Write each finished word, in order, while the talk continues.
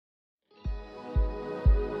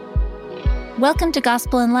Welcome to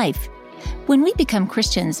Gospel in Life. When we become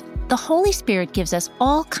Christians, the Holy Spirit gives us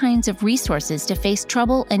all kinds of resources to face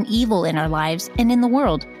trouble and evil in our lives and in the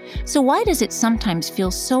world. So why does it sometimes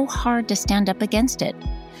feel so hard to stand up against it?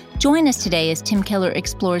 Join us today as Tim Keller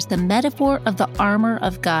explores the metaphor of the armor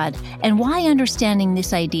of God and why understanding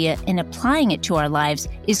this idea and applying it to our lives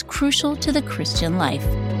is crucial to the Christian life.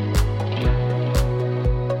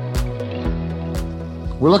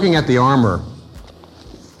 We're looking at the armor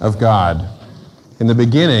of God. In the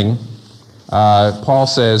beginning, Paul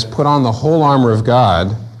says, put on the whole armor of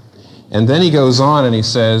God. And then he goes on and he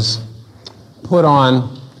says, put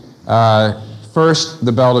on first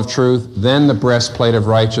the belt of truth, then the breastplate of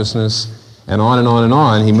righteousness, and on and on and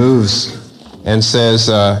on. He moves and says,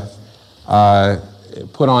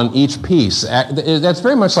 put on each piece. That's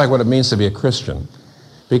very much like what it means to be a Christian.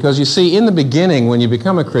 Because you see, in the beginning, when you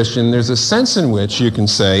become a Christian, there's a sense in which you can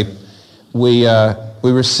say, we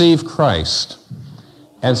receive Christ.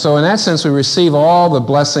 And so in that sense, we receive all the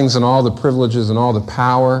blessings and all the privileges and all the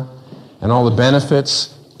power and all the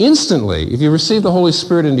benefits instantly. If you receive the Holy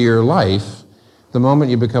Spirit into your life, the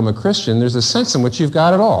moment you become a Christian, there's a sense in which you've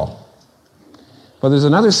got it all. But there's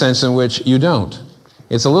another sense in which you don't.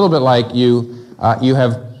 It's a little bit like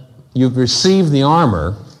you've received the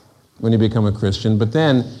armor when you become a Christian, but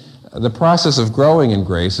then the process of growing in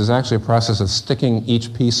grace is actually a process of sticking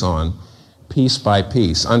each piece on, piece by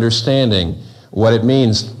piece, understanding what it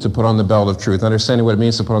means to put on the belt of truth, understanding what it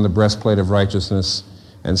means to put on the breastplate of righteousness,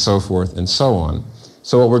 and so forth and so on.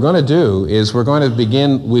 So what we're going to do is we're going to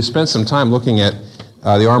begin, we spent some time looking at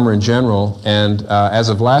the armor in general, and as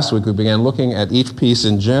of last week we began looking at each piece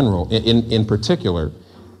in general, in particular.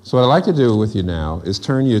 So what I'd like to do with you now is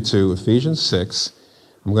turn you to Ephesians 6.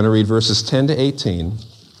 I'm going to read verses 10 to 18,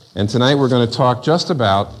 and tonight we're going to talk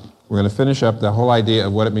we're going to finish up the whole idea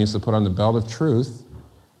of what it means to put on the belt of truth.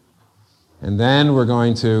 And then we're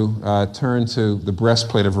going to turn to the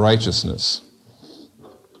breastplate of righteousness.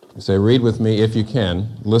 So read with me if you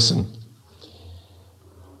can. Listen.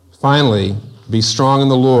 Finally, be strong in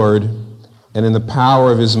the Lord and in the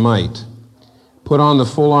power of his might. Put on the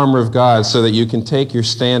full armor of God so that you can take your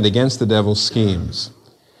stand against the devil's schemes.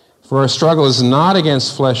 For our struggle is not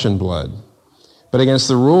against flesh and blood, but against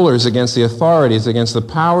the rulers, against the authorities, against the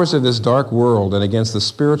powers of this dark world, and against the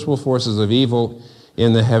spiritual forces of evil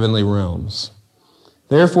in the heavenly realms.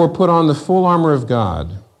 Therefore, put on the full armor of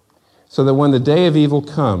God, so that when the day of evil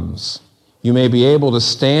comes, you may be able to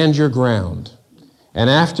stand your ground, and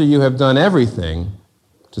after you have done everything,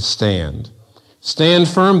 to stand. Stand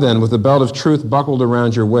firm then with the belt of truth buckled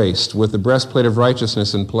around your waist, with the breastplate of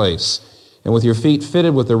righteousness in place, and with your feet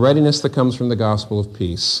fitted with the readiness that comes from the gospel of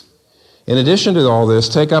peace. In addition to all this,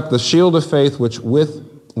 take up the shield of faith with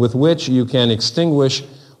which you can extinguish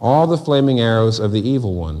all the flaming arrows of the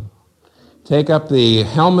evil one. Take up the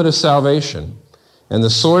helmet of salvation and the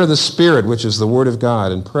sword of the Spirit, which is the word of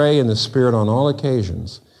God, and pray in the Spirit on all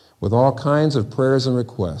occasions with all kinds of prayers and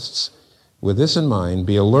requests. With this in mind,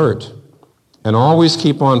 be alert and always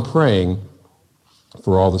keep on praying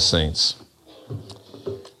for all the saints.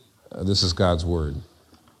 This is God's word.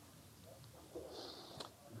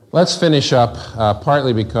 Let's finish up,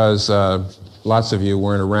 partly because lots of you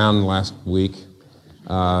weren't around last week.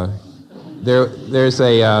 The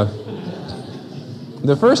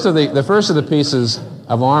first of the pieces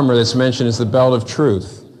of armor that's mentioned is the belt of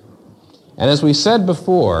truth. And as we said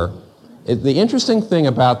before, the interesting thing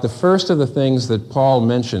about the first of the things that Paul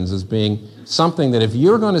mentions as being something that if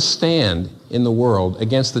you're going to stand in the world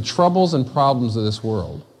against the troubles and problems of this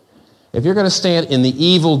world, if you're going to stand in the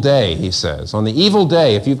evil day, he says, on the evil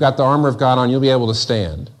day, if you've got the armor of God on, you'll be able to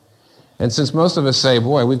stand. And since most of us say,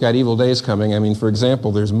 boy, we've got evil days coming, I mean, for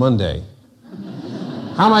example, there's Monday.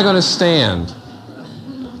 How am I going to stand?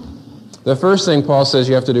 The first thing Paul says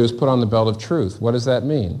you have to do is put on the belt of truth. What does that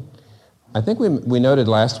mean? I think we noted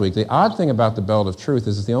last week, the odd thing about the belt of truth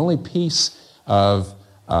is it's the only piece of,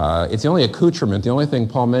 it's the only accoutrement, the only thing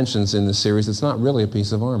Paul mentions in this series that's not really a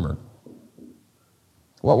piece of armor.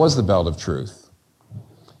 What was the belt of truth?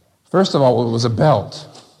 First of all, it was a belt.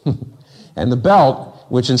 And the belt,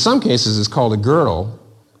 which in some cases is called a girdle,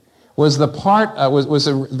 was was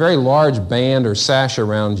a very large band or sash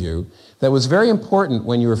around you that was very important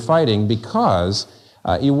when you were fighting because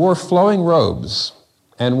you wore flowing robes.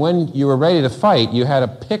 And when you were ready to fight, you had to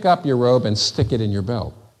pick up your robe and stick it in your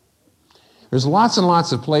belt. There's lots and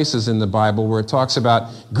lots of places in the Bible where it talks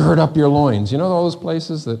about gird up your loins. You know all those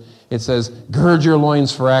places that it says, gird your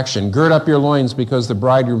loins for action. Gird up your loins because the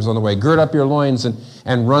bridegroom's on the way. Gird up your loins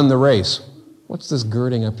and run the race. What's this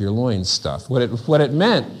girding up your loins stuff? What it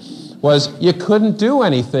meant was you couldn't do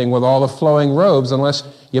anything with all the flowing robes unless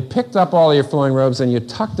You picked up all of your flowing robes and you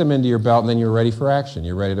tucked them into your belt, and then you're ready for action.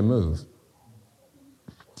 You're ready to move.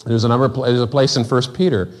 There's a place in 1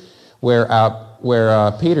 Peter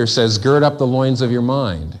where Peter says, gird up the loins of your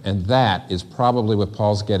mind. And that is probably what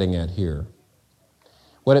Paul's getting at here.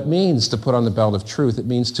 What it means to put on the belt of truth, it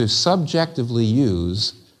means to subjectively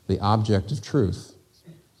use the object of truth.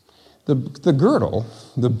 The girdle,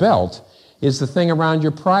 the belt, is the thing around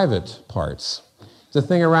your private parts. It's the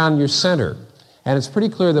thing around your center. And it's pretty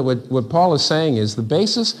clear that what Paul is saying is the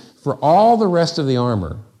basis for all the rest of the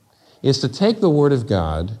armor is to take the Word of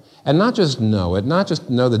God and not just know it, not just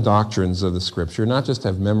know the doctrines of the Scripture, not just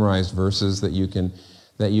have memorized verses that you can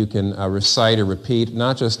recite or repeat,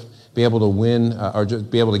 not just be able to win or just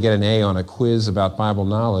be able to get an A on a quiz about Bible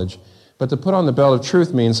knowledge, but to put on the belt of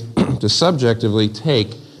truth means to subjectively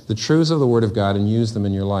take the truths of the Word of God and use them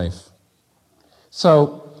in your life.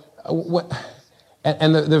 So,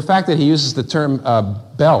 the fact that he uses the term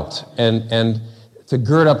belt and to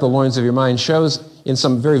gird up the loins of your mind shows in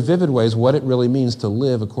some very vivid ways what it really means to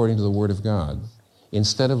live according to the Word of God,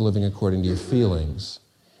 instead of living according to your feelings,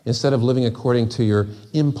 instead of living according to your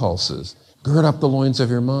impulses. Gird up the loins of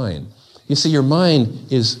your mind. You see, your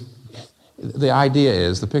mind is,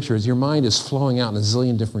 the picture is your mind is flowing out in a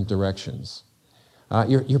zillion different directions.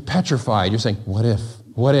 You're petrified. You're saying, what if?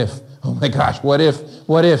 What if? Oh my gosh, what if?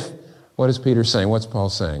 What if? What is Peter saying? What's Paul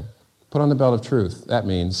saying? Put on the belt of truth. That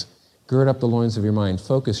means gird up the loins of your mind.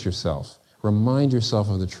 Focus yourself. Remind yourself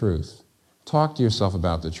of the truth. Talk to yourself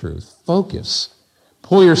about the truth. Focus.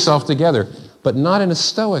 Pull yourself together, but not in a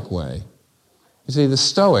Stoic way. You see, the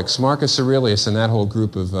Stoics, Marcus Aurelius and that whole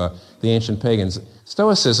group of the ancient pagans,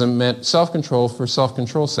 Stoicism meant self-control for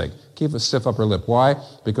self-control's sake. Keep a stiff upper lip. Why?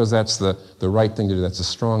 Because that's the right thing to do. That's the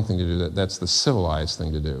strong thing to do. That's the civilized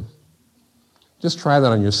thing to do. Just try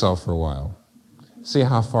that on yourself for a while. See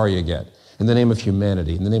how far you get. In the name of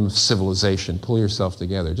humanity, in the name of civilization, pull yourself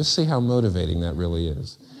together. Just see how motivating that really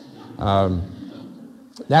is.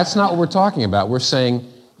 That's not what we're talking about. We're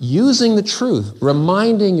saying using the truth,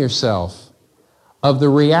 reminding yourself of the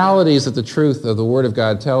realities that the truth of the Word of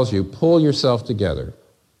God tells you, pull yourself together.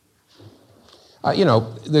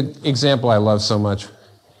 The example I love so much,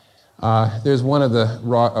 there's one of the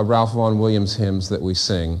Ralph Vaughan Williams hymns that we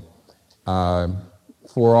sing,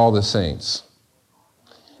 For All the Saints.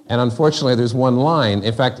 And unfortunately, there's one line.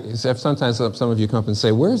 In fact, sometimes some of you come up and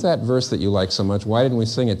say, where's that verse that you like so much? Why didn't we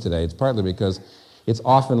sing it today? It's partly because it's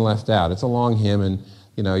often left out. It's a long hymn, and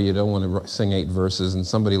you don't want to sing 8 verses, and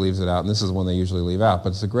somebody leaves it out, and this is one they usually leave out. But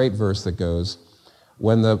it's a great verse that goes,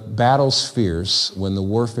 when the battle's fierce, when the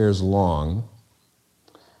warfare's long,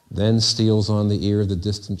 then steals on the ear the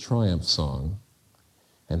distant triumph song,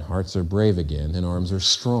 and hearts are brave again, and arms are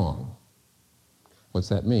strong. What's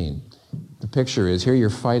that mean? The picture is, here you're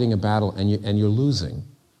fighting a battle, and you're losing,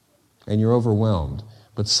 and you're overwhelmed.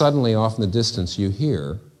 But suddenly, off in the distance, you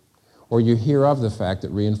hear of the fact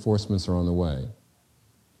that reinforcements are on the way.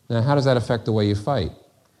 Now, how does that affect the way you fight?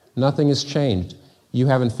 Nothing has changed. You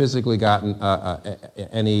haven't physically gotten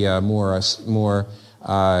any more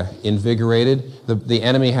invigorated. The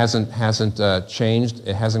enemy hasn't changed.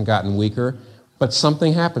 It hasn't gotten weaker. But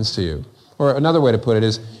something happens to you. Or another way to put it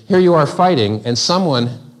is, here you are fighting, and someone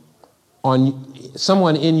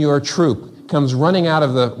in your troop comes running out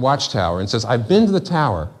of the watchtower and says, I've been to the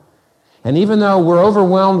tower, and even though we're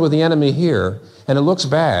overwhelmed with the enemy here, and it looks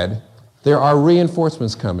bad, there are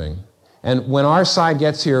reinforcements coming. And when our side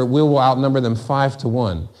gets here, we will outnumber them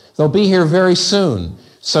 5-1. They'll be here very soon.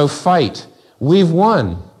 So fight. We've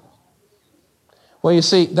won. Well, you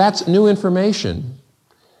see, that's new information.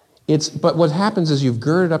 But what happens is you've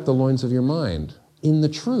girded up the loins of your mind in the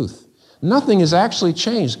truth. Nothing has actually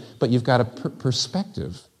changed, but you've got a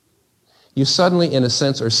perspective. You suddenly, in a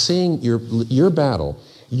sense, are seeing your battle,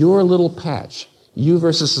 your little patch, you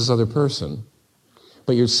versus this other person.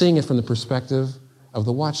 But you're seeing it from the perspective of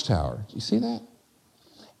the watchtower. Do you see that?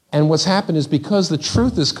 And what's happened is because the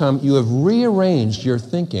truth has come, you have rearranged your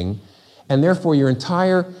thinking, and therefore your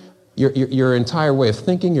entire way of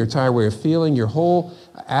thinking, your entire way of feeling, your whole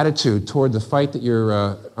attitude toward the fight that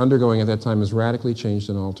you're undergoing at that time is radically changed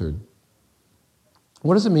and altered.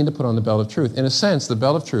 What does it mean to put on the belt of truth? In a sense, the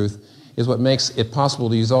belt of truth is what makes it possible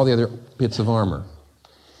to use all the other bits of armor.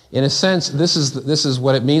 In a sense, this is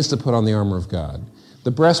what it means to put on the armor of God. The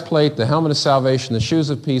breastplate, the helmet of salvation, the shoes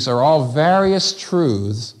of peace are all various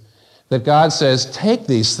truths that God says, take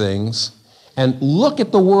these things and look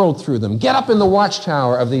at the world through them. Get up in the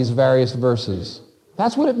watchtower of these various verses.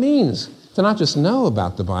 That's what it means to not just know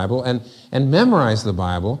about the Bible and memorize the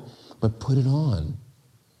Bible, but put it on.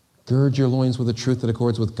 Gird your loins with the truth that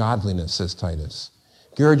accords with godliness, says Titus.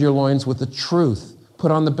 Gird your loins with the truth. Put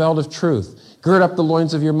on the belt of truth. Gird up the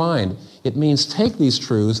loins of your mind. It means take these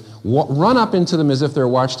truths, run up into them as if they're a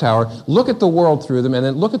watchtower, look at the world through them, and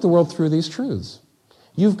then look at the world through these truths.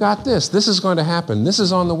 You've got this. This is going to happen. This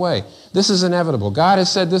is on the way. This is inevitable. God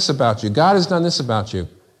has said this about you. God has done this about you.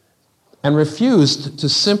 And refused to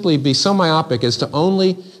simply be so myopic as to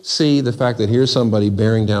only see the fact that here's somebody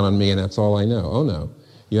bearing down on me and that's all I know. Oh no.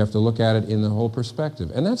 You have to look at it in the whole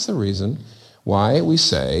perspective. And that's the reason why we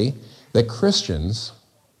say that Christians,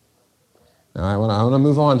 now I want to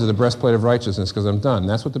move on to the breastplate of righteousness because I'm done.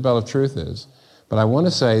 That's what the belt of truth is. But I want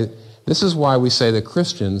to say, this is why we say that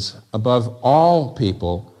Christians, above all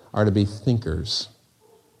people, are to be thinkers.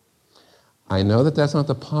 I know that that's not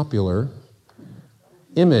the popular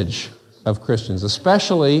image of Christians,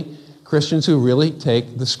 especially Christians who really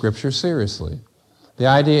take the Scripture seriously. The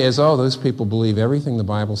idea is, oh, those people believe everything the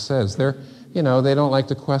Bible says. They don't like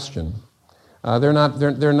to question. They're not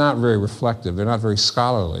very reflective. They're not very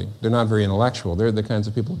scholarly. They're not very intellectual. They're the kinds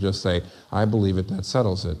of people who just say, I believe it, that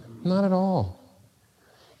settles it. Not at all.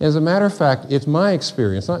 As a matter of fact, it's my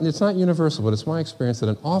experience, it's not universal, but it's my experience that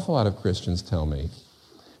an awful lot of Christians tell me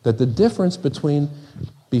that the difference between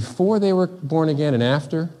before they were born again and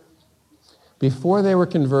after, before they were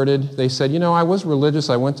converted, they said, I was religious,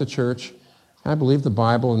 I went to church, I believed the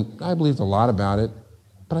Bible, and I believed a lot about it,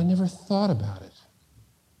 but I never thought about it.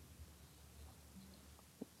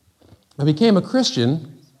 I became a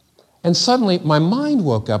Christian, and suddenly my mind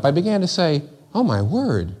woke up. I began to say, oh my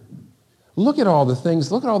word, look at all the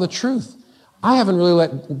things, look at all the truth. I haven't really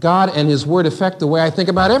let God and His Word affect the way I think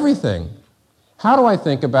about everything. How do I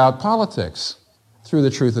think about politics? Through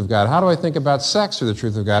the truth of God? How do I think about sex through the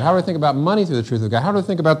truth of God? How do I think about money through the truth of God? How do I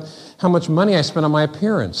think about how much money I spend on my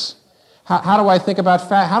appearance? How do I think about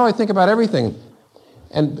fat? How do I think about everything?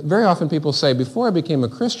 And very often people say, before I became a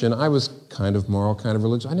Christian, I was kind of moral, kind of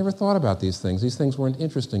religious. I never thought about these things. These things weren't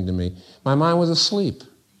interesting to me. My mind was asleep.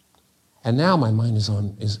 And now my mind is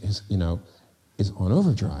on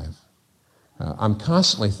overdrive. I'm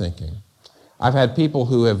constantly thinking. I've had people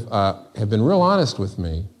who have been real honest with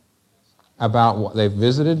me about what they've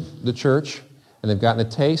visited the church and they've gotten a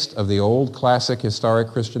taste of the old classic historic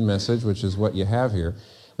Christian message, which is what you have here.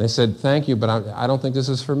 And they said, thank you, but I don't think this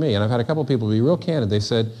is for me. And I've had a couple of people be real candid. They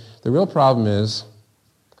said, the real problem is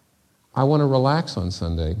I want to relax on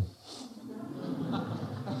Sunday.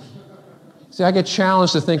 See, I get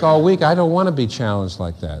challenged to think all week. I don't want to be challenged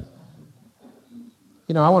like that.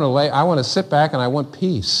 I want to sit back and I want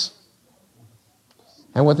peace.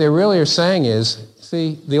 And what they really are saying is,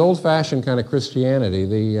 see, the old-fashioned kind of Christianity,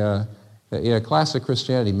 the classic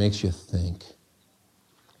Christianity makes you think.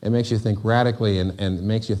 It makes you think radically and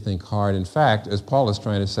makes you think hard. In fact, as Paul is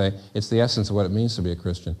trying to say, it's the essence of what it means to be a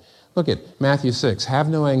Christian. Look at Matthew 6. Have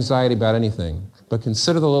no anxiety about anything, but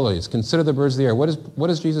consider the lilies, consider the birds of the air. What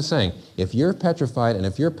is Jesus saying? If you're petrified and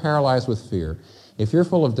if you're paralyzed with fear, if you're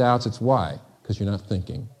full of doubts, it's why? Because you're not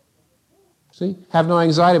thinking. See? Have no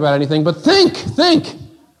anxiety about anything, but think.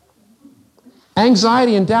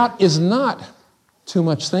 Anxiety and doubt is not too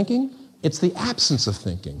much thinking. It's the absence of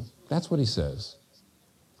thinking. That's what he says.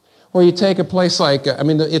 Or you take a place like,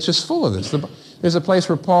 it's just full of this. There's a place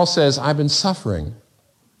where Paul says, I've been suffering.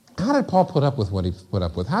 How did Paul put up with what he put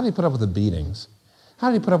up with? How did he put up with the beatings?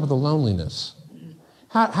 How did he put up with the loneliness?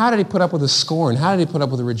 How did he put up with the scorn? How did he put up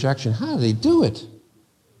with the rejection? How did he do it?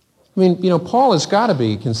 Paul has got to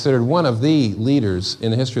be considered one of the leaders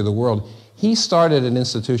in the history of the world. He started an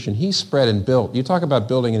institution. He spread and built. You talk about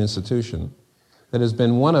building an institution that has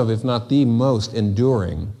been one of, if not the most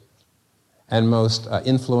enduring and most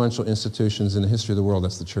influential institutions in the history of the world.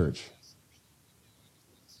 That's the church.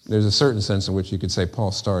 There's a certain sense in which you could say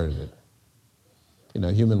Paul started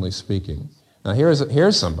it, humanly speaking. Now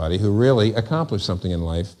here's somebody who really accomplished something in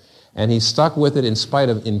life, and he stuck with it in spite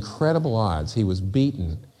of incredible odds. He was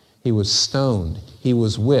beaten. He was stoned. He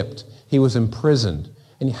was whipped. He was imprisoned.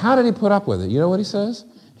 And how did he put up with it? You know what he says?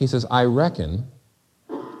 He says, I reckon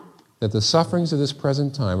that the sufferings of this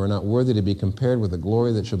present time are not worthy to be compared with the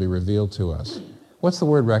glory that shall be revealed to us. What's the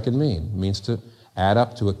word reckon mean? It means to add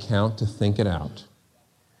up, to account, to think it out.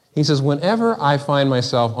 He says, whenever I find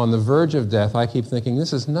myself on the verge of death, I keep thinking,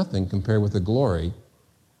 this is nothing compared with the glory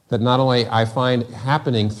that not only I find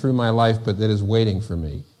happening through my life, but that is waiting for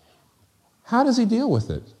me. How does he deal with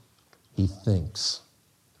it? He thinks.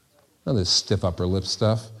 None of this stiff upper lip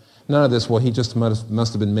stuff. None of this, well, he just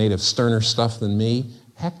must have been made of sterner stuff than me.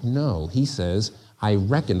 Heck no. He says, I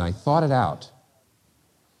reckon, I thought it out.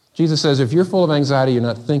 Jesus says, if you're full of anxiety, you're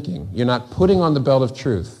not thinking. You're not putting on the belt of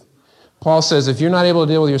truth. Paul says, if you're not able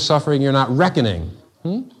to deal with your suffering, you're not reckoning.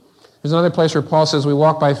 There's another place where Paul says, we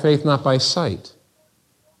walk by faith, not by sight.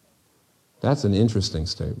 That's an interesting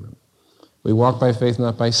statement. We walk by faith,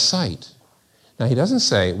 not by sight. Now, he doesn't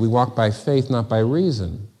say we walk by faith, not by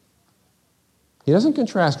reason. He doesn't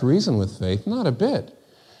contrast reason with faith, not a bit.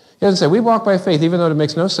 He doesn't say we walk by faith, even though it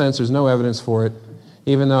makes no sense, there's no evidence for it,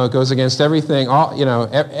 even though it goes against everything,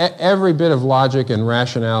 every bit of logic and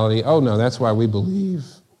rationality. Oh, no, that's why we believe.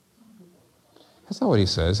 That's not what he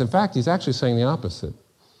says. In fact, he's actually saying the opposite.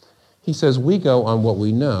 He says we go on what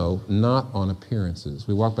we know, not on appearances.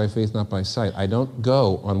 We walk by faith, not by sight. I don't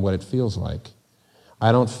go on what it feels like.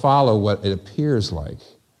 I don't follow what it appears like.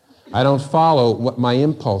 I don't follow what my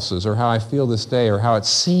impulses or how I feel this day or how it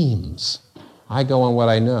seems. I go on what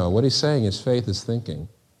I know. What he's saying is faith is thinking.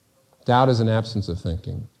 Doubt is an absence of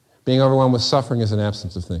thinking. Being overwhelmed with suffering is an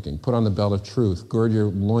absence of thinking. Put on the belt of truth. Gird your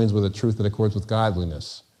loins with a truth that accords with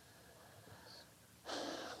godliness.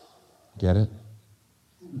 Get it?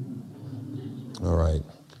 All right.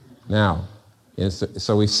 Now,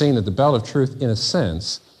 so we've seen that the belt of truth, in a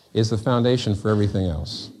sense, is the foundation for everything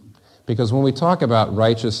else. Because when we talk about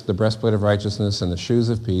the breastplate of righteousness and the shoes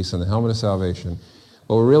of peace and the helmet of salvation,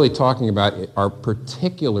 what we're really talking about are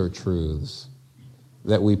particular truths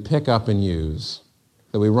that we pick up and use,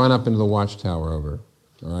 that we run up into the watchtower over.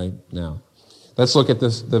 All right? Now, let's look at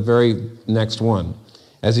the very next one.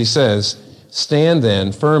 As he says, stand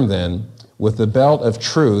then, firm then, with the belt of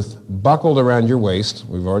truth buckled around your waist.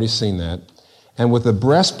 We've already seen that. And with the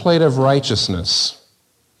breastplate of righteousness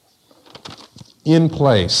in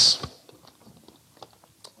place.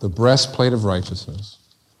 The breastplate of righteousness.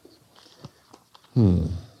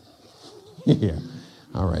 Yeah.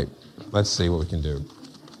 All right. Let's see what we can do.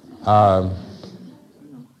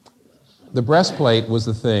 The breastplate was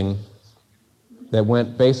the thing that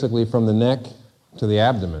went basically from the neck to the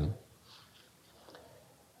abdomen.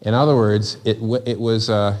 In other words, it was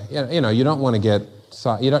you don't want to get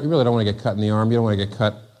you really don't want to get cut in the arm. You don't want to get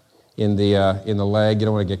cut in the leg. You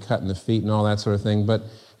don't want to get cut in the feet and all that sort of thing. But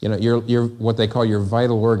your what they call your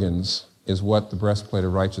vital organs is what the breastplate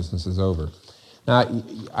of righteousness is over. Now,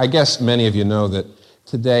 I guess many of you know that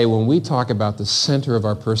today when we talk about the center of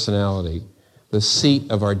our personality, the seat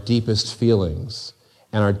of our deepest feelings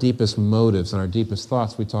and our deepest motives and our deepest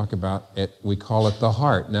thoughts, we talk about it. We call it the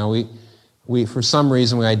heart. Now, we for some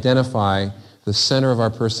reason we identify the center of our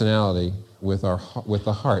personality with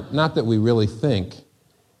the heart. Not that we really think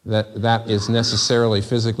that is necessarily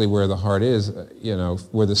physically where the heart is,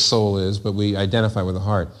 where the soul is, but we identify with the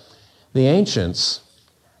heart. The ancients,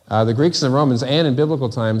 the Greeks and the Romans, and in biblical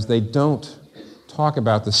times, they don't talk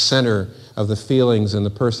about the center of the feelings and the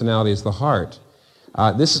personality as the heart.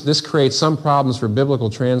 This creates some problems for biblical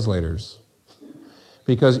translators.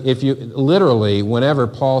 Because if you literally, whenever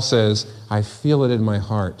Paul says, I feel it in my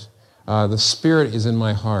heart, the Spirit is in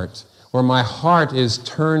my heart, or my heart is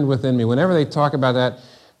turned within me, whenever they talk about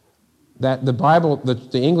that the Bible,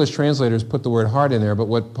 the English translators put the word heart in there, but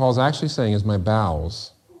what Paul's actually saying is my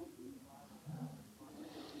bowels.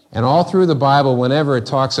 And all through the Bible, whenever it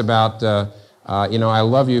talks about, I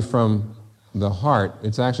love you from the heart,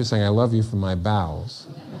 it's actually saying I love you from my bowels.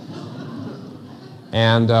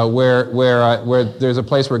 And where there's a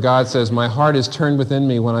place where God says, my heart is turned within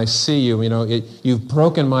me when I see you, you've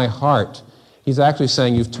broken my heart. He's actually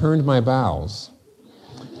saying, you've turned my bowels.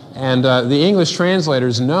 And the English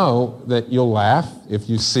translators know that you'll laugh if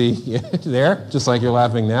you see it there, just like you're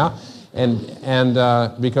laughing now. And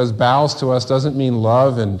because bowels to us doesn't mean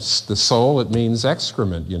love and the soul, it means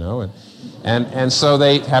excrement, And so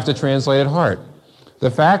they have to translate it heart.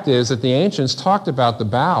 The fact is that the ancients talked about the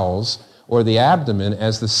bowels or the abdomen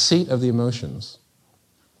as the seat of the emotions.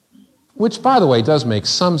 Which, by the way, does make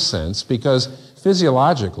some sense because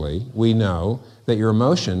physiologically we know that your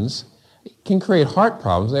emotions can create heart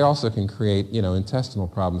problems. They also can create, intestinal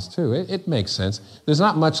problems too. It makes sense. There's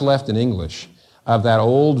not much left in English of that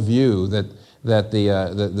old view that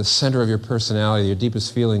the center of your personality, your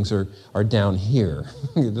deepest feelings are down here.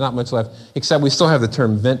 There's not much left, except we still have the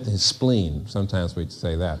term vent his spleen. Sometimes we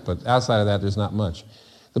say that, but outside of that, there's not much.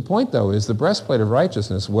 The point, though, is the breastplate of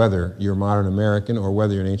righteousness, whether you're modern American or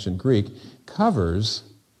whether you're an ancient Greek, covers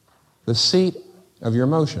the seat of your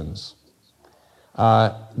emotions,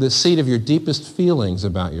 the seat of your deepest feelings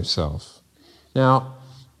about yourself. Now,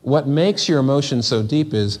 what makes your emotions so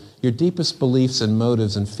deep is your deepest beliefs and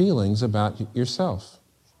motives and feelings about yourself.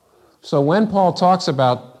 So when Paul talks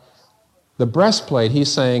about the breastplate, he's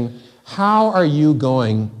saying, how are you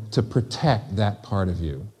going to protect that part of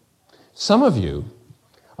you? Some of you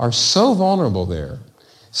are so vulnerable there.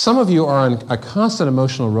 Some of you are on a constant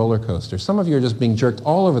emotional roller coaster. Some of you are just being jerked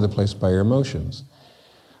all over the place by your emotions.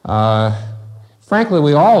 Frankly,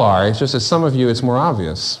 we all are. It's just that some of you, it's more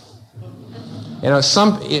obvious.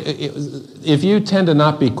 If you tend to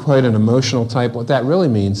not be quite an emotional type, what that really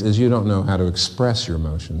means is you don't know how to express your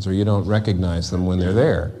emotions, or you don't recognize them when they're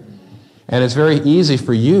there. And it's very easy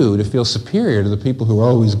for you to feel superior to the people who are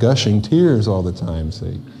always gushing tears all the time,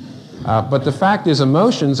 see? But the fact is,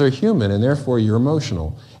 emotions are human, and therefore you're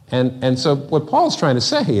emotional. And so what Paul's trying to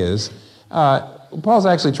say is,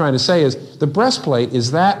 the breastplate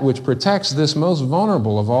is that which protects this most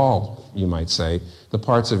vulnerable of all, you might say, the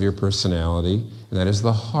parts of your personality, and that is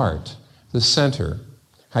the heart, the center,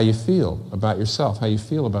 how you feel about yourself, how you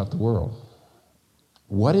feel about the world.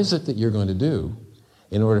 What is it that you're going to do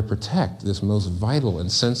in order to protect this most vital and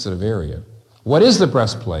sensitive area? What is the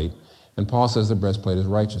breastplate? And Paul says the breastplate is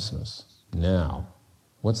righteousness. Now,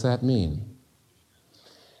 what's that mean?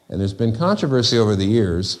 And there's been controversy over the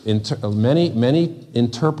years. Many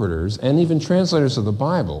interpreters and even translators of the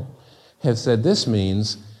Bible have said this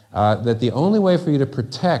means that the only way for you to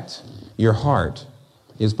protect your heart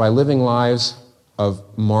is by living lives of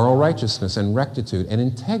moral righteousness and rectitude and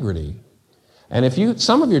integrity. And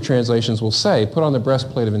some of your translations will say, put on the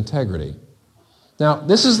breastplate of integrity. Now,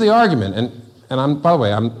 this is the argument, and by the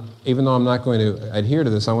way, even though I'm not going to adhere to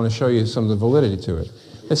this, I want to show you some of the validity to it.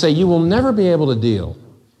 They say you will never be able to deal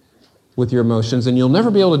with your emotions, and you'll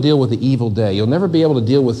never be able to deal with the evil day. You'll never be able to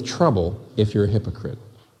deal with trouble if you're a hypocrite.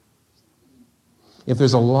 If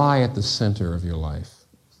there's a lie at the center of your life.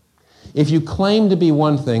 If you claim to be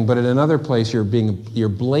one thing, but in another place you're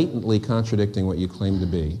blatantly contradicting what you claim to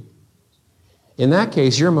be. In that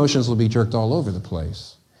case, your emotions will be jerked all over the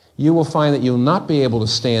place. You will find that you'll not be able to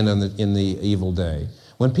stand in the evil day.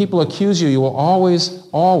 When people accuse you, you will always,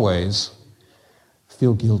 always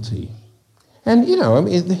feel guilty. And,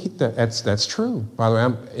 that's true. By the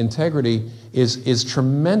way, integrity is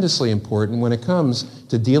tremendously important when it comes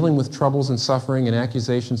to dealing with troubles and suffering and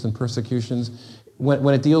accusations and persecutions.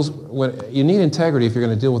 You need integrity if you're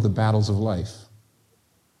going to deal with the battles of life.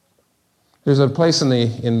 There's a place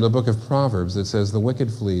in the book of Proverbs that says, the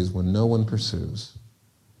wicked flees when no one pursues.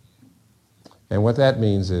 And what that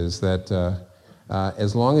means is that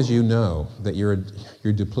as long as you know that you're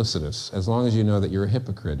duplicitous, as long as you know that you're a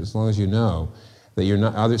hypocrite, as long as you know that you're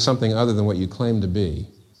not something other than what you claim to be,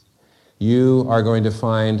 you are going to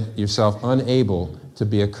find yourself unable to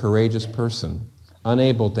be a courageous person,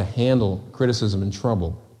 unable to handle criticism and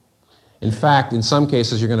trouble. In fact, in some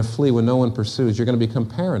cases, you're going to flee when no one pursues. You're going to become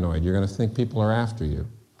paranoid. You're going to think people are after you.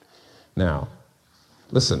 Now,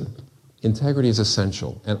 listen, integrity is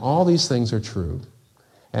essential, and all these things are true.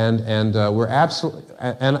 And we're absolutely,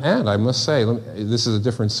 and I must say, this is a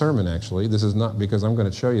different sermon, actually. This is not, because I'm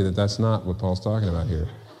going to show you that that's not what Paul's talking about here.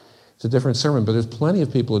 It's a different sermon, but there's plenty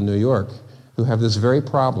of people in New York who have this very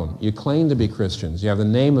problem. You claim to be Christians. You have the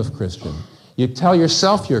name of Christian. You tell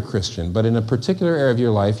yourself you're a Christian, but in a particular area of your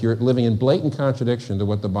life, you're living in blatant contradiction to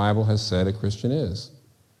what the Bible has said a Christian is.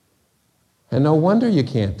 And no wonder you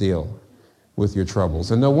can't deal with your troubles.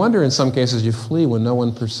 And no wonder in some cases you flee when no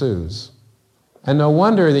one pursues. And no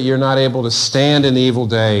wonder that you're not able to stand in the evil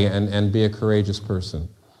day and be a courageous person.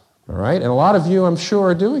 All right? And a lot of you, I'm sure,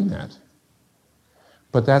 are doing that.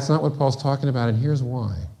 But that's not what Paul's talking about, and here's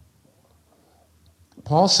why.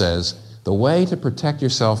 Paul says the way to protect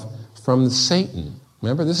yourself from Satan,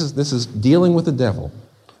 remember, this is dealing with the devil,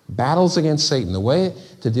 battles against Satan. The way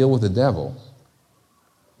to deal with the devil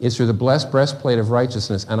is through the blessed breastplate of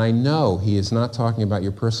righteousness. And I know he is not talking about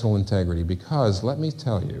your personal integrity, because, let me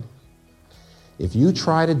tell you, if you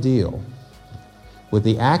try to deal with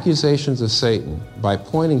the accusations of Satan by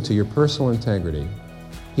pointing to your personal integrity,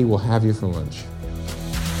 he will have you for lunch.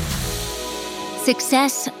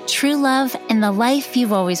 Success, true love, and the life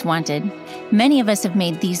you've always wanted. Many of us have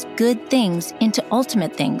made these good things into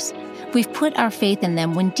ultimate things. We've put our faith in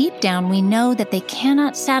them when deep down we know that they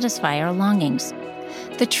cannot satisfy our longings.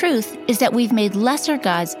 The truth is that we've made lesser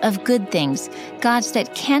gods of good things, gods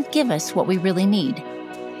that can't give us what we really need.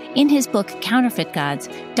 In his book, Counterfeit Gods,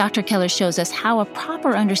 Dr. Keller shows us how a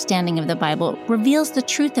proper understanding of the Bible reveals the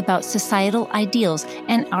truth about societal ideals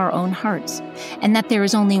and our own hearts, and that there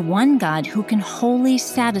is only one God who can wholly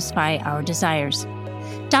satisfy our desires.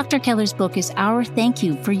 Dr. Keller's book is our thank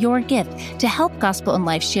you for your gift to help Gospel in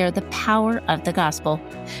Life share the power of the gospel.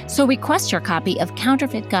 So request your copy of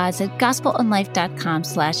Counterfeit Gods at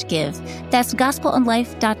gospelinlife.com/give. That's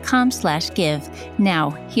gospelinlife.com/give.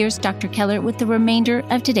 Now, here's Dr. Keller with the remainder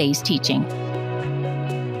of today's teaching.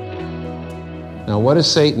 Now, what does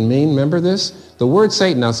Satan mean? Remember this? The word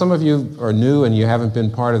Satan, now some of you are new and you haven't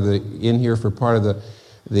been in here for part of the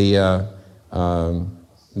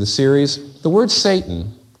series. The word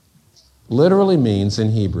Satan literally means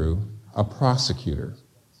in Hebrew a prosecutor.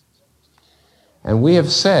 And we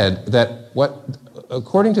have said that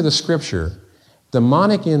according to the Scripture,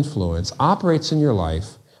 demonic influence operates in your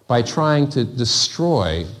life by trying to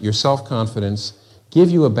destroy your self-confidence, give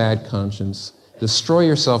you a bad conscience, destroy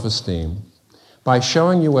your self-esteem, by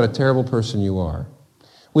showing you what a terrible person you are.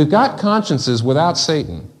 We've got consciences without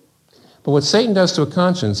Satan. But what Satan does to a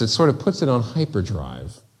conscience, it sort of puts it on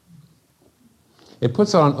hyperdrive. It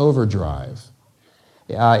puts it on overdrive.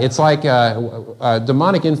 It's like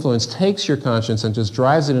demonic influence takes your conscience and just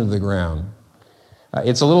drives it into the ground.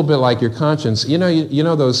 It's a little bit like your conscience. You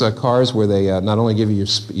know those cars where they not only give you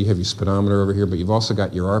you have your speedometer over here, but you've also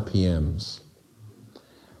got your RPMs.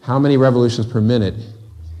 How many revolutions per minute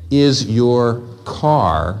is your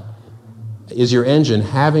car, is your engine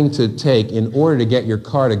having to take in order to get your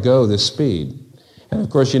car to go this speed? And of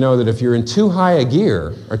course, you know that if you're in too high a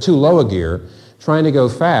gear or too low a gear, trying to go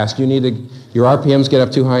fast, your RPMs get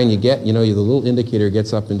up too high, and the little indicator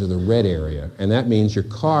gets up into the red area, and that means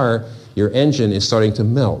your engine is starting to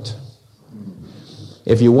melt.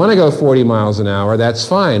 If you want to go 40 miles an hour, that's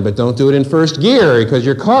fine, but don't do it in first gear because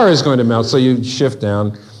your car is going to melt, so you shift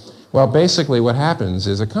down. Well, basically what happens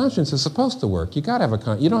is a conscience is supposed to work. You got to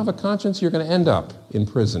have you don't have a conscience, you're going to end up in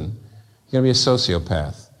prison. You're going to be a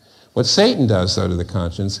sociopath. What Satan does, though, to the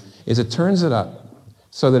conscience is it turns it up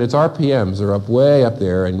so that its RPMs are up way up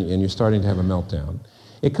there and you're starting to have a meltdown.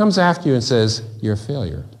 It comes after you and says, you're a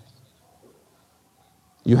failure.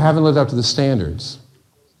 You haven't lived up to the standards.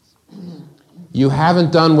 You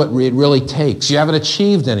haven't done what it really takes. You haven't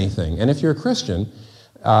achieved anything. And if you're a Christian,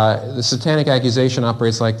 the satanic accusation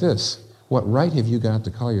operates like this. What right have you got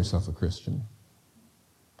to call yourself a Christian?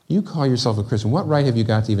 You call yourself a Christian. What right have you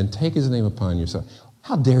got to even take his name upon yourself?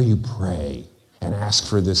 How dare you pray and ask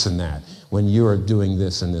for this and that when you are doing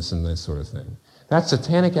this and this and this sort of thing? That's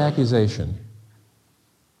satanic accusation.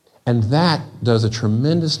 And that does a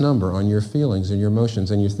tremendous number on your feelings and your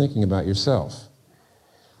emotions and your thinking about yourself.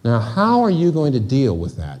 Now, how are you going to deal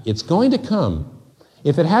with that? It's going to come.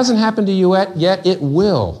 If it hasn't happened to you yet, it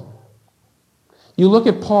will. You look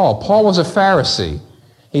at Paul. Paul was a Pharisee.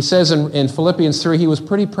 He says in Philippians 3, he was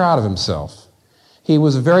pretty proud of himself. He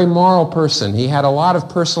was a very moral person. He had a lot of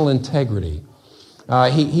personal integrity.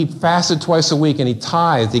 He fasted twice a week and he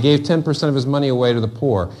tithed. He gave 10% of his money away to the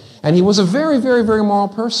poor. And he was a very, very, very moral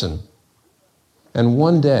person. And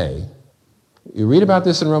one day, you read about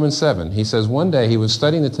this in Romans 7, he says one day he was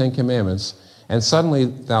studying the Ten Commandments and suddenly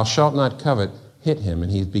thou shalt not covet hit him,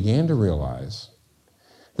 and he began to realize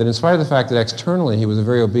that in spite of the fact that externally he was a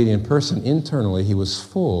very obedient person, internally he was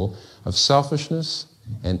full of selfishness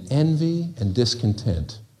and envy and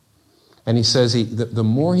discontent. And he says the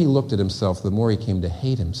more he looked at himself, the more he came to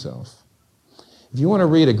hate himself. If you want to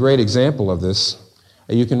read a great example of this,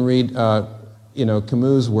 you can read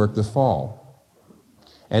Camus' work, The Fall.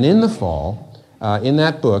 And in The Fall, in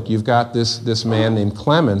that book, you've got this man named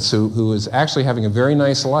Clemens who is actually having a very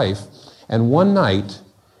nice life. And one night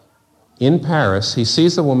in Paris, he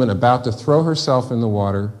sees a woman about to throw herself in the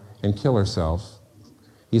water and kill herself.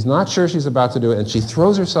 He's not sure she's about to do it, and she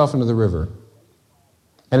throws herself into the river.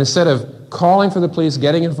 And instead of calling for the police,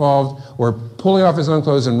 getting involved, or pulling off his own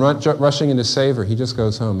clothes and rushing in to save her, he just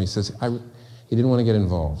goes home. He says he didn't want to get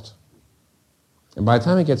involved. And by the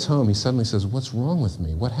time he gets home, he suddenly says, what's wrong with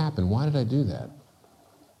me? What happened? Why did I do that?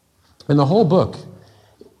 And the whole book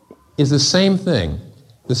is the same thing.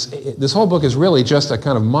 This whole book is really just a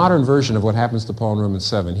kind of modern version of what happens to Paul in Romans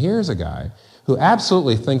 7. Here's a guy who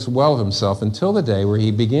absolutely thinks well of himself until the day where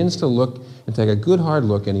he begins to look and take a good hard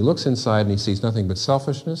look, and he looks inside and he sees nothing but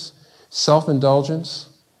selfishness, self-indulgence,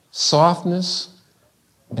 softness,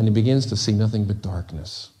 and he begins to see nothing but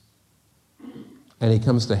darkness. And he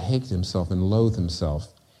comes to hate himself and loathe himself.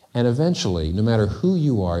 And eventually, no matter who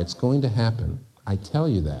you are, it's going to happen. I tell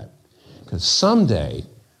you that. Because someday,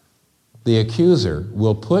 the accuser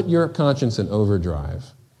will put your conscience in overdrive,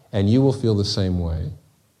 and you will feel the same way.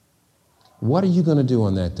 What are you going to do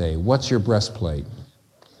on that day? What's your breastplate?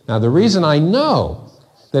 Now, the reason I know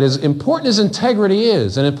that as important as integrity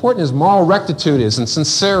is, and important as moral rectitude is, and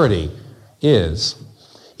sincerity is,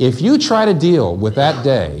 if you try to deal with that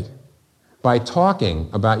day by talking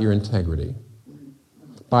about your integrity,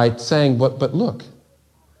 by saying, but look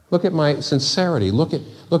at my sincerity, look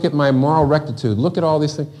at my moral rectitude, look at all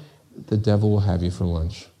these things, the devil will have you for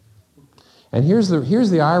lunch. And here's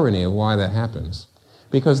the irony of why that happens.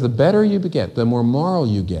 Because the better you get, the more moral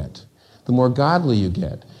you get, the more godly you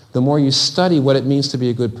get, the more you study what it means to be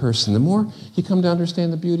a good person, the more you come to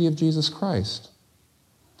understand the beauty of Jesus Christ.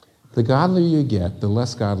 The godlier you get, the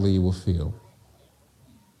less godly you will feel.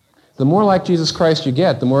 The more like Jesus Christ you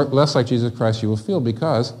get, the less like Jesus Christ you will feel,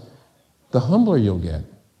 because the humbler you'll get.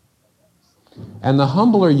 And the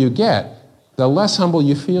humbler you get, the less humble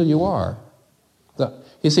you feel you are.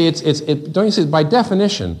 You see, don't you see, by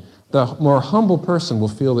definition, the more humble person will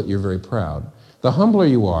feel that you're very proud. The humbler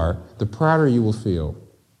you are, the prouder you will feel.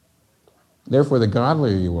 Therefore, the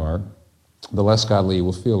godlier you are, the less godly you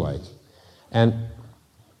will feel like. And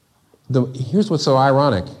here's what's so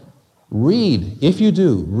ironic. If you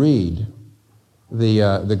do, read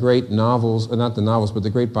the great novels, not the novels, but the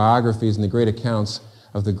great biographies and the great accounts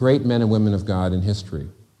of the great men and women of God in history.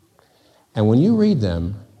 And when you read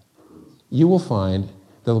them, you will find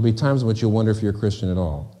there will be times in which you'll wonder if you're a Christian at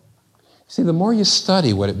all. See, the more you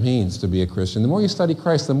study what it means to be a Christian, the more you study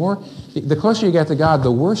Christ, the closer you get to God,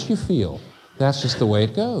 the worse you feel. That's just the way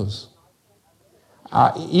it goes.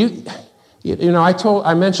 I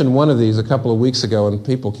mentioned one of these a couple of weeks ago, and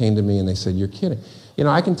people came to me and they said, "You're kidding."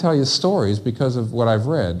 I can tell you stories because of what I've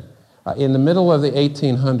read. In the middle of the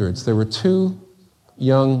 1800s, there were two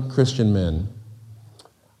young Christian men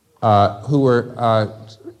who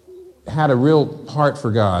had a real heart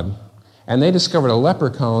for God, and they discovered a leper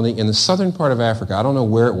colony in the southern part of Africa. I don't know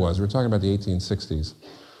where it was. We're talking about the 1860s.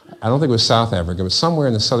 I don't think it was South Africa. It was somewhere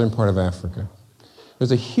in the southern part of Africa.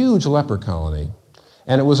 There's a huge leper colony,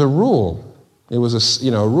 and it was a rule. It was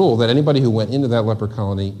a rule that anybody who went into that leper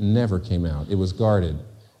colony never came out. It was guarded.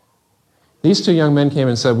 These two young men came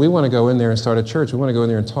and said, "We want to go in there and start a church. We want to go in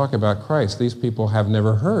there and talk about Christ. These people have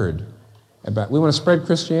never heard about. We want to spread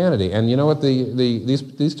Christianity." And you know what?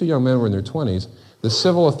 These two young men were in their 20s. The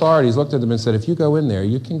civil authorities looked at them and said, "If you go in there,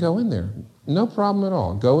 you can go in there. No problem at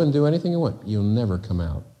all. Go and do anything you want. You'll never come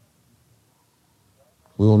out.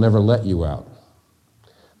 We will never let you out."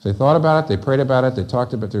 So they thought about it, they prayed about it, they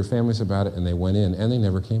talked about their families about it, and they went in, and they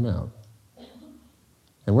never came out.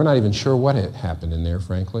 And we're not even sure what had happened in there,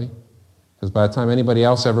 frankly, because by the time anybody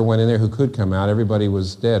else ever went in there who could come out, everybody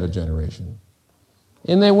was dead a generation.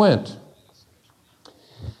 In they went.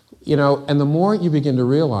 And the more you begin to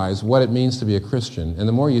realize what it means to be a Christian, and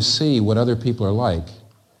the more you see what other people are like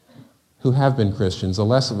who have been Christians, the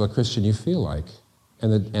less of a Christian you feel like.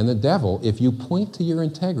 And the devil, if you point to your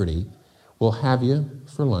integrity, will have you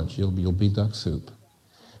for lunch. You'll be duck soup.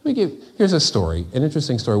 Here's a story, an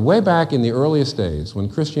interesting story. Way back in the earliest days, when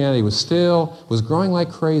Christianity was growing like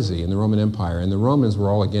crazy in the Roman Empire, and the Romans were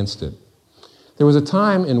all against it, there was a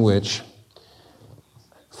time in which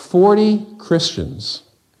 40 Christians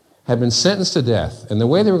had been sentenced to death, and the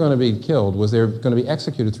way they were going to be killed was they were going to be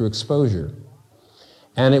executed through exposure.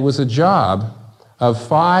 And it was a job of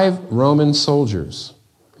 5 Roman soldiers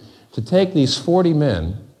to take these 40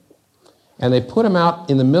 men, and they put them out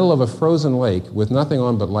in the middle of a frozen lake with nothing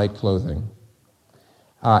on but light clothing.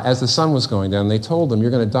 As the sun was going down, they told them, "You're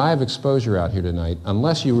going to die of exposure out here tonight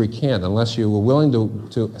unless you recant, unless you were willing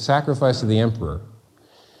to sacrifice to the emperor.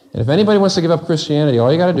 And if anybody wants to give up Christianity,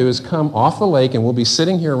 all you got to do is come off the lake and we'll be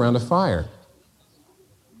sitting here around a fire.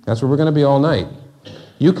 That's where we're going to be all night.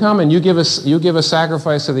 You come and you give a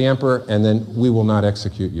sacrifice to the emperor, and then we will not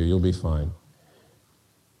execute you. You'll be fine."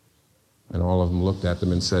 And all of them looked at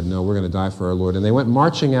them and said, "No, we're going to die for our Lord." And they went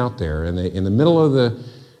marching out there, and in the middle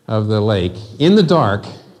of the lake, in the dark,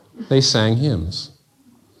 they sang hymns.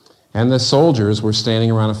 And the soldiers were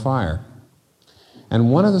standing around a fire.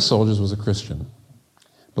 And one of the soldiers was a Christian,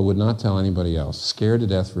 but would not tell anybody else, scared to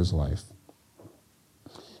death for his life.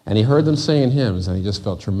 And he heard them singing hymns, and he just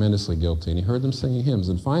felt tremendously guilty. And he heard them singing hymns.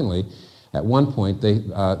 And finally, at one point,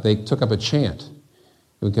 they took up a chant,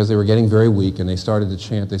 because they were getting very weak, and they started to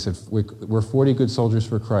chant. They said, "We're 40 good soldiers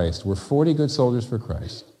for Christ. We're 40 good soldiers for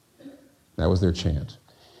Christ." That was their chant.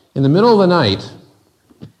 In the middle of the night,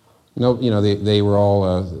 they were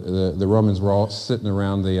all, the Romans were all sitting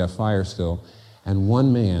around the fire still, and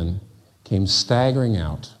one man came staggering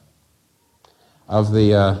out of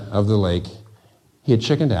the lake. He had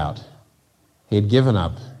chickened out. He had given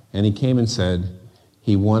up, and he came and said,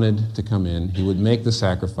 he wanted to come in. He would make the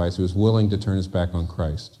sacrifice. He was willing to turn his back on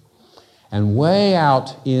Christ. And way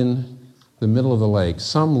out in the middle of the lake,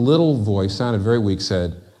 some little voice, sounded very weak,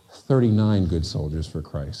 said, 39 good soldiers for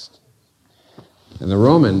Christ. And the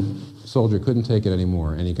Roman soldier couldn't take it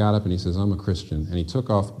anymore, and he got up and he says, "I'm a Christian." And he took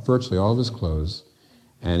off virtually all of his clothes,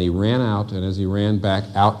 and he ran out, and as he ran back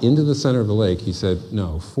out into the center of the lake, he said,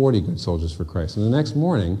 "No, 40 good soldiers for Christ." And the next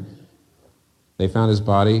morning, they found his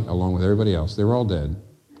body along with everybody else. They were all dead.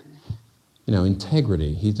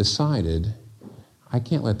 Integrity. He decided, I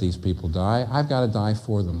can't let these people die. I've got to die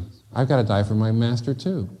for them. I've got to die for my master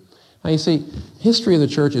too. Now you see, history of the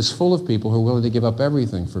church is full of people who are willing to give up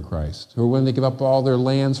everything for Christ, who are willing to give up all their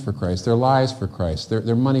lands for Christ, their lives for Christ,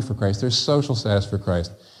 their money for Christ, their social status for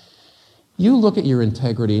Christ. You look at your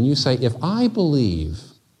integrity and you say, if I believe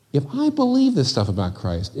if I believe this stuff about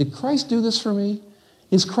Christ, did Christ do this for me?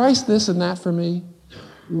 Is Christ this and that for me?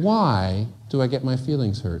 Why do I get my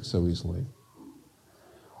feelings hurt so easily?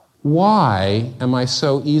 Why am I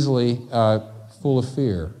so easily full of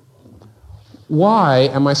fear? Why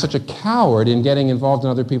am I such a coward in getting involved in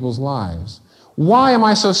other people's lives? Why am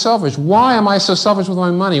I so selfish? Why am I so selfish with my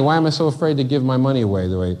money? Why am I so afraid to give my money away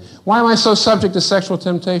the way? Why am I so subject to sexual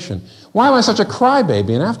temptation? Why am I such a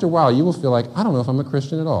crybaby? And after a while, you will feel like, I don't know if I'm a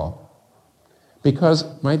Christian at all. Because,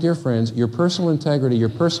 my dear friends, your personal integrity, your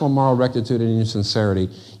personal moral rectitude, and your sincerity,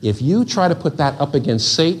 if you try to put that up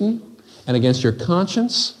against Satan and against your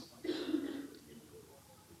conscience,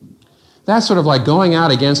 that's sort of like going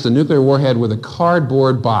out against a nuclear warhead with a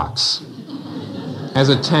cardboard box as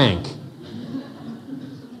a tank.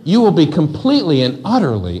 You will be completely and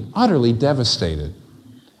utterly, utterly devastated.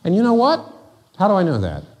 And you know what? How do I know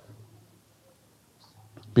that?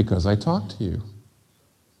 Because I talk to you.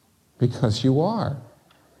 Because you are.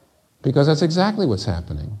 Because that's exactly what's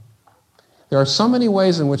happening. There are so many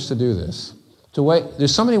ways in which to do this.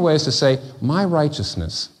 There's so many ways to say, my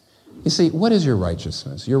righteousness. You see, what is your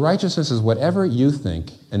righteousness? Your righteousness is whatever you think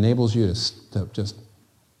enables you to just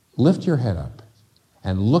lift your head up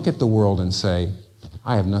and look at the world and say,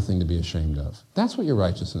 I have nothing to be ashamed of. That's what your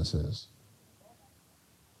righteousness is.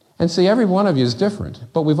 And see, every one of you is different,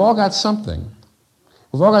 but we've all got something.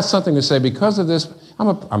 We've all got something to say, because of this,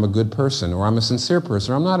 I'm a good person, or I'm a sincere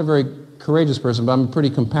person, or I'm not a very courageous person, but I'm a pretty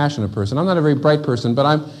compassionate person. I'm not a very bright person, but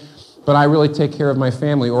I really take care of my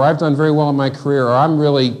family, or I've done very well in my career, or I'm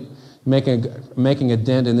really making a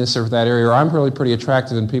dent in this or that area, or I'm really pretty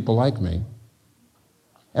attractive and people like me.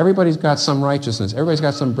 Everybody's got some righteousness. Everybody's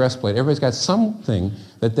got some breastplate. Everybody's got something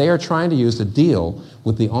that they are trying to use to deal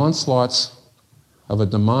with the onslaughts of a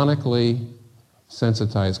demonically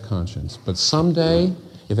sensitized conscience. But someday,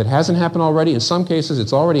 if it hasn't happened already, in some cases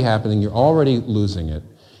it's already happening, you're already losing it,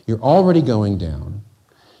 you're already going down.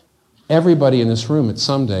 Everybody in this room at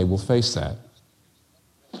some day will face that.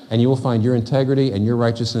 And you will find your integrity and your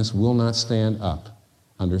righteousness will not stand up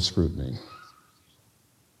under scrutiny.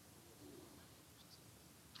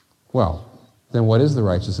 Well, then what is the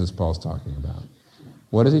righteousness Paul's talking about?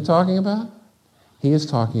 What is he talking about? He is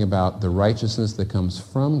talking about the righteousness that comes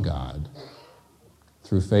from God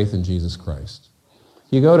through faith in Jesus Christ.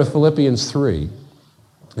 You go to Philippians 3,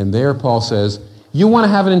 and there Paul says, you want to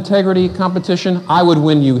have an integrity competition? I would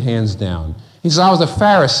win you hands down. He says, I was a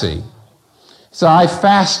Pharisee. So I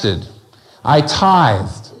fasted. I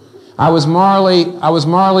tithed. I was morally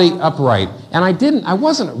upright. And I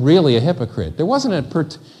wasn't really a hypocrite. There wasn't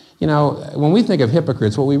when we think of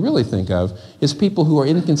hypocrites, what we really think of is people who are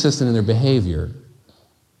inconsistent in their behavior.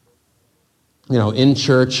 In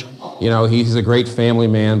church, he's a great family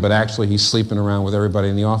man, but actually he's sleeping around with everybody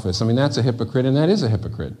in the office. I mean, that's a hypocrite, and that is a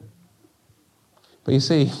hypocrite. But you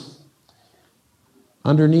see,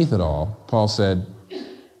 underneath it all, Paul said,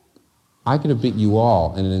 I could have beat you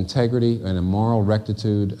all in an integrity and a moral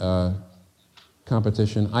rectitude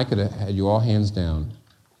competition. I could have had you all hands down.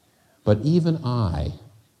 But even I,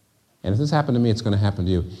 and if this happened to me, it's going to happen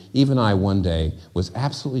to you, even I one day was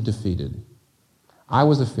absolutely defeated. I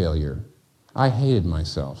was a failure. I hated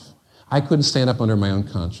myself. I couldn't stand up under my own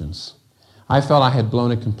conscience. I felt I had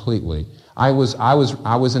blown it completely. I was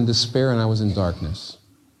in despair and I was in darkness.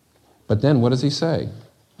 But then what does he say?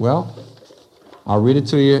 Well, I'll read it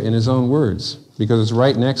to you in his own words, because it's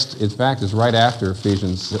right next, in fact, it's right after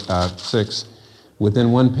Ephesians 6,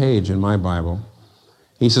 within one page in my Bible.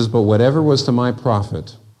 He says, but whatever was to my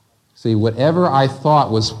profit, see, whatever I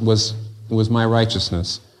thought was my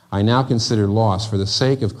righteousness, I now consider loss for the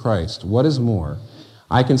sake of Christ. What is more,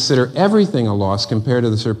 I consider everything a loss compared to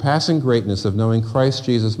the surpassing greatness of knowing Christ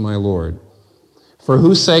Jesus my Lord, for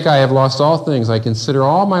whose sake I have lost all things. I consider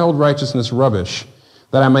all my old righteousness rubbish,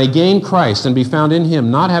 that I may gain Christ and be found in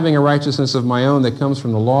him, not having a righteousness of my own that comes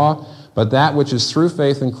from the law, but that which is through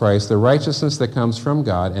faith in Christ, the righteousness that comes from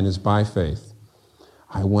God and is by faith.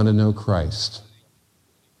 I want to know Christ.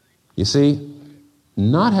 You see,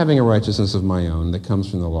 not having a righteousness of my own that comes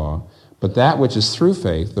from the law, but that which is through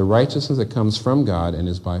faith, the righteousness that comes from God and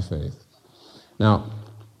is by faith. Now,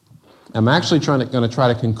 I'm actually going to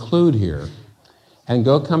try to conclude here and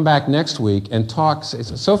come back next week and talk.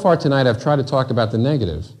 So far tonight, I've tried to talk about the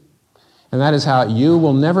negative, and that is how you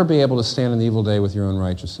will never be able to stand in the evil day with your own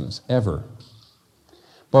righteousness, ever.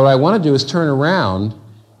 But what I want to do is turn around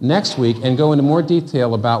next week and go into more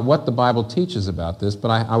detail about what the Bible teaches about this, but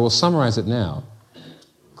I will summarize it now.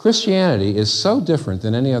 Christianity is so different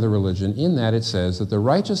than any other religion in that it says that the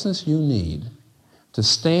righteousness you need to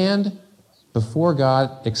stand before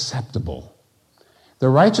God acceptable, the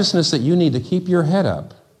righteousness that you need to keep your head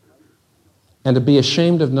up and to be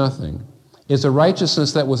ashamed of nothing is a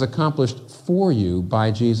righteousness that was accomplished for you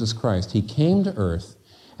by Jesus Christ. He came to earth,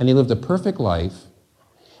 and he lived a perfect life,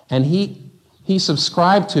 and he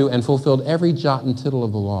subscribed to and fulfilled every jot and tittle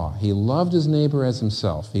of the law. He loved his neighbor as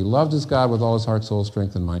himself. He loved his God with all his heart, soul,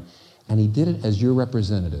 strength, and mind, and he did it as your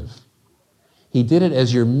representative. He did it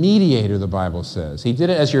as your mediator, the Bible says. He did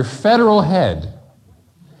it as your federal head.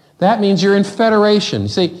 That means you're in federation. You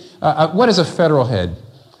see, what is a federal head?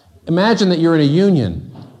 Imagine that you're in a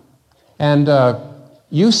union, and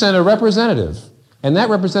you send a representative, and that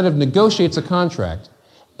representative negotiates a contract.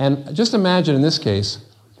 And just imagine in this case,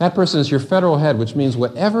 that person is your federal head, which means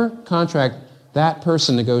whatever contract that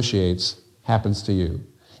person negotiates happens to you.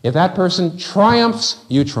 If that person triumphs,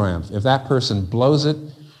 you triumph. If that person blows it,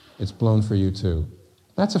 it's blown for you too.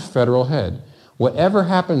 That's a federal head. Whatever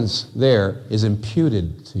happens there is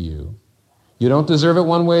imputed to you. You don't deserve it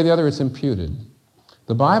one way or the other, it's imputed.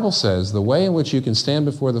 The Bible says the way in which you can stand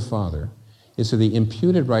before the Father is through the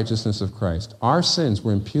imputed righteousness of Christ. Our sins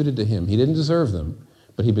were imputed to him. He didn't deserve them,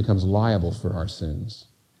 but he becomes liable for our sins.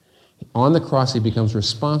 On the cross, he becomes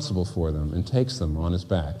responsible for them and takes them on his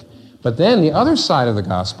back. But then the other side of the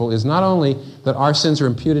gospel is not only that our sins are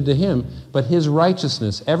imputed to him, but his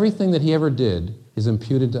righteousness, everything that he ever did, is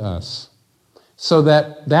imputed to us. So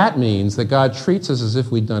that means that God treats us as if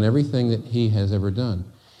we'd done everything that he has ever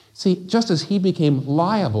done. See, just as he became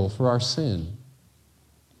liable for our sin,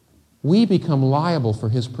 we become liable for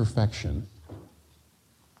his perfection.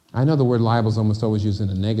 I know the word liable is almost always used in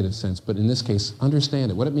a negative sense, but in this case,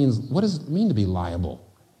 understand it. What does it mean to be liable?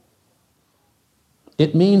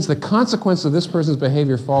 It means the consequences of this person's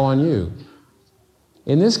behavior fall on you.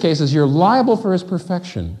 In this case, as you're liable for his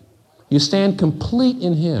perfection, you stand complete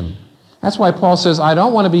in him. That's why Paul says, I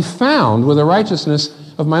don't want to be found with a righteousness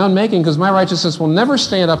of my own making, because my righteousness will never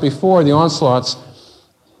stand up before the onslaughts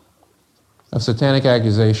of satanic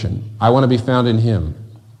accusation. I want to be found in him.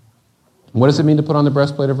 What does it mean to put on the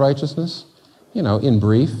breastplate of righteousness? In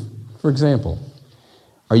brief, for example,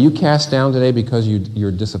 are you cast down today because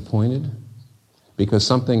you're disappointed? Because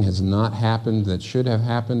something has not happened that should have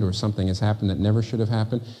happened, or something has happened that never should have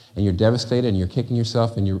happened, and you're devastated and you're kicking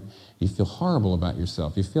yourself and you feel horrible about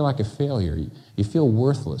yourself. You feel like a failure. You feel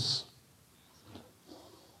worthless.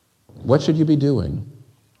 What should you be doing?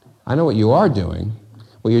 I know what you are doing.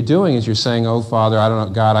 What you're doing is you're saying, oh, Father, I don't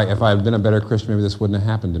know, God, if I had been a better Christian, maybe this wouldn't have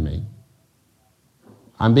happened to me.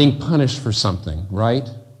 I'm being punished for something, right?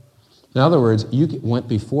 In other words, you went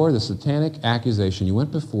before the satanic accusation, you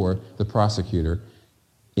went before the prosecutor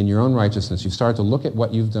in your own righteousness. You start to look at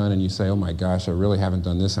what you've done and you say, oh my gosh, I really haven't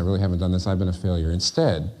done this, I've been a failure.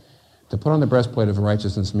 Instead, to put on the breastplate of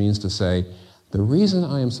righteousness means to say, the reason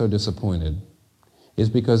I am so disappointed is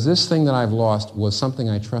because this thing that I've lost was something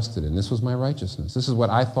I trusted in. This was my righteousness. This is what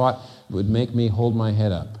I thought would make me hold my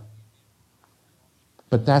head up.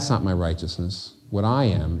 But that's not my righteousness. What I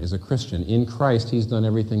am is a Christian. In Christ, he's done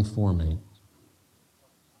everything for me.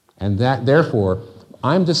 And therefore,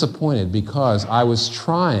 I'm disappointed because I was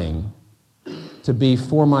trying to be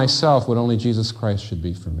for myself what only Jesus Christ should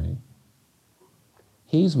be for me.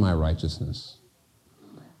 He's my righteousness.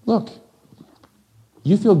 Look,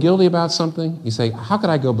 you feel guilty about something? You say, how could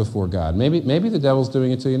I go before God? Maybe the devil's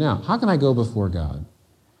doing it to you now. How can I go before God?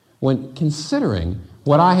 When considering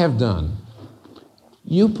what I have done,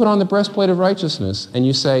 you put on the breastplate of righteousness and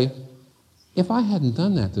you say, if I hadn't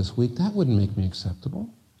done that this week, that wouldn't make me acceptable.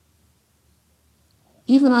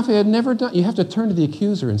 Even if I had never done, you have to turn to the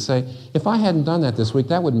accuser and say, if I hadn't done that this week,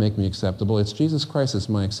 that wouldn't make me acceptable. It's Jesus Christ that's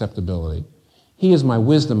my acceptability. He is my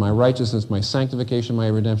wisdom, my righteousness, my sanctification, my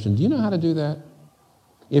redemption. Do you know how to do that?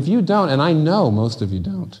 If you don't, and I know most of you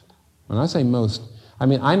don't. When I say most, I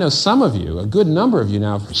mean I know some of you, a good number of you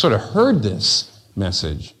now have sort of heard this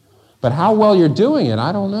message. But how well you're doing it,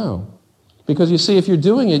 I don't know. Because you see, if you're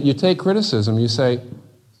doing it, you take criticism. You say,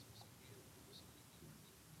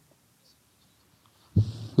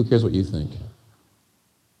 who cares what you think?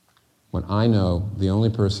 When I know the only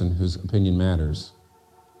person whose opinion matters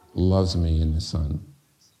loves me in the Son.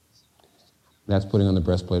 That's putting on the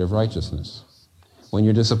breastplate of righteousness. When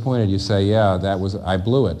you're disappointed, you say, yeah, I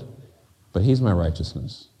blew it. But he's my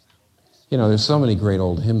righteousness. There's so many great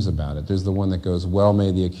old hymns about it. There's the one that goes, well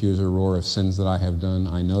may the accuser roar of sins that I have done.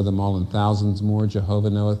 I know them all and thousands more. Jehovah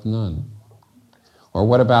knoweth none. Or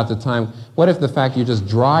what if the fact you're just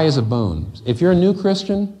dry as a bone? If you're a new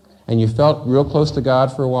Christian and you felt real close to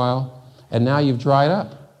God for a while, and now you've dried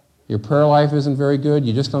up. Your prayer life isn't very good.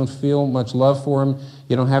 You just don't feel much love for him.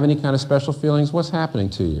 You don't have any kind of special feelings. What's happening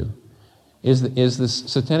to you? Is this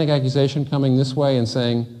satanic accusation coming this way and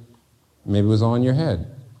saying, maybe it was all in your head?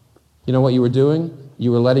 You know what you were doing?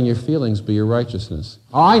 you were letting your feelings be your righteousness.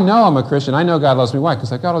 Oh, I know I'm a Christian. I know God loves me. Why?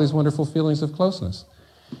 Because I got all these wonderful feelings of closeness.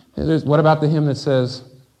 What about the hymn that says,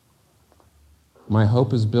 my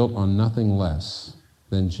hope is built on nothing less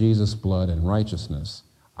than Jesus' blood and righteousness.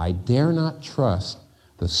 I dare not trust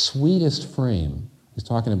the sweetest frame. He's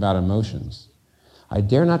talking about emotions. I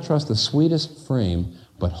dare not trust the sweetest frame,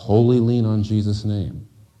 but wholly lean on Jesus' name.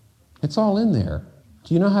 It's all in there.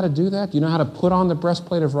 Do you know how to do that? Do you know how to put on the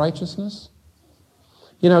breastplate of righteousness?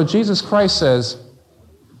 You know, Jesus Christ says,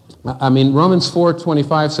 Romans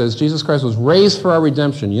 4:25 says, Jesus Christ was raised for our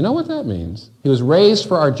redemption. You know what that means? He was raised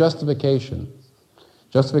for our justification.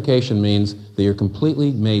 Justification means that you're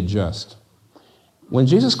completely made just. When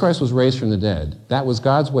Jesus Christ was raised from the dead, that was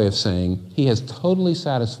God's way of saying he has totally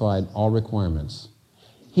satisfied all requirements.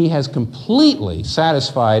 He has completely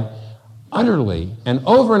satisfied, utterly, and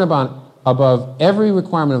over and above every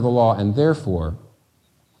requirement of the law, and therefore,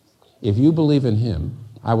 if you believe in him,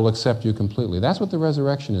 I will accept you completely. That's what the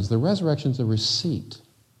resurrection is. The resurrection is a receipt.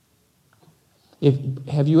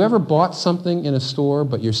 Have you ever bought something in a store,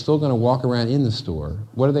 but you're still going to walk around in the store?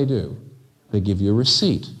 What do? They give you a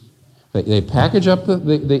receipt. They package up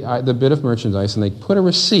the bit of merchandise and they put a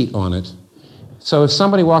receipt on it. So if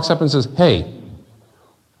somebody walks up and says, hey,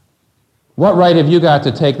 what right have you got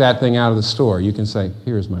to take that thing out of the store? You can say,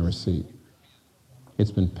 here's my receipt.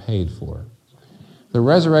 It's been paid for. The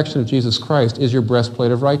resurrection of Jesus Christ is your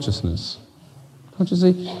breastplate of righteousness. Don't you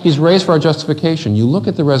see? He's raised for our justification. You look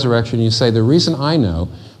at the resurrection and you say, the reason I know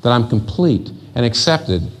that I'm complete and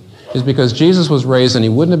accepted is because Jesus was raised, and he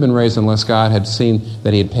wouldn't have been raised unless God had seen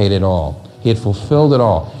that he had paid it all. He had fulfilled it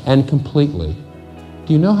all, and completely.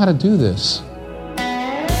 Do you know how to do this?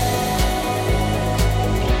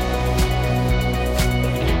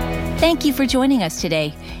 Thank you for joining us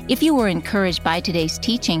today. If you were encouraged by today's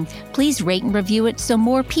teaching, please rate and review it so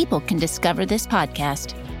more people can discover this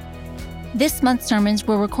podcast. This month's sermons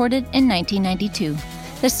were recorded in 1992.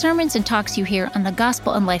 The sermons and talks you hear on the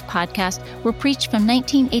Gospel and Life podcast were preached from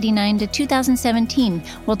 1989 to 2017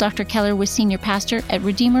 while Dr. Keller was senior pastor at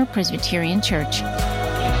Redeemer Presbyterian Church.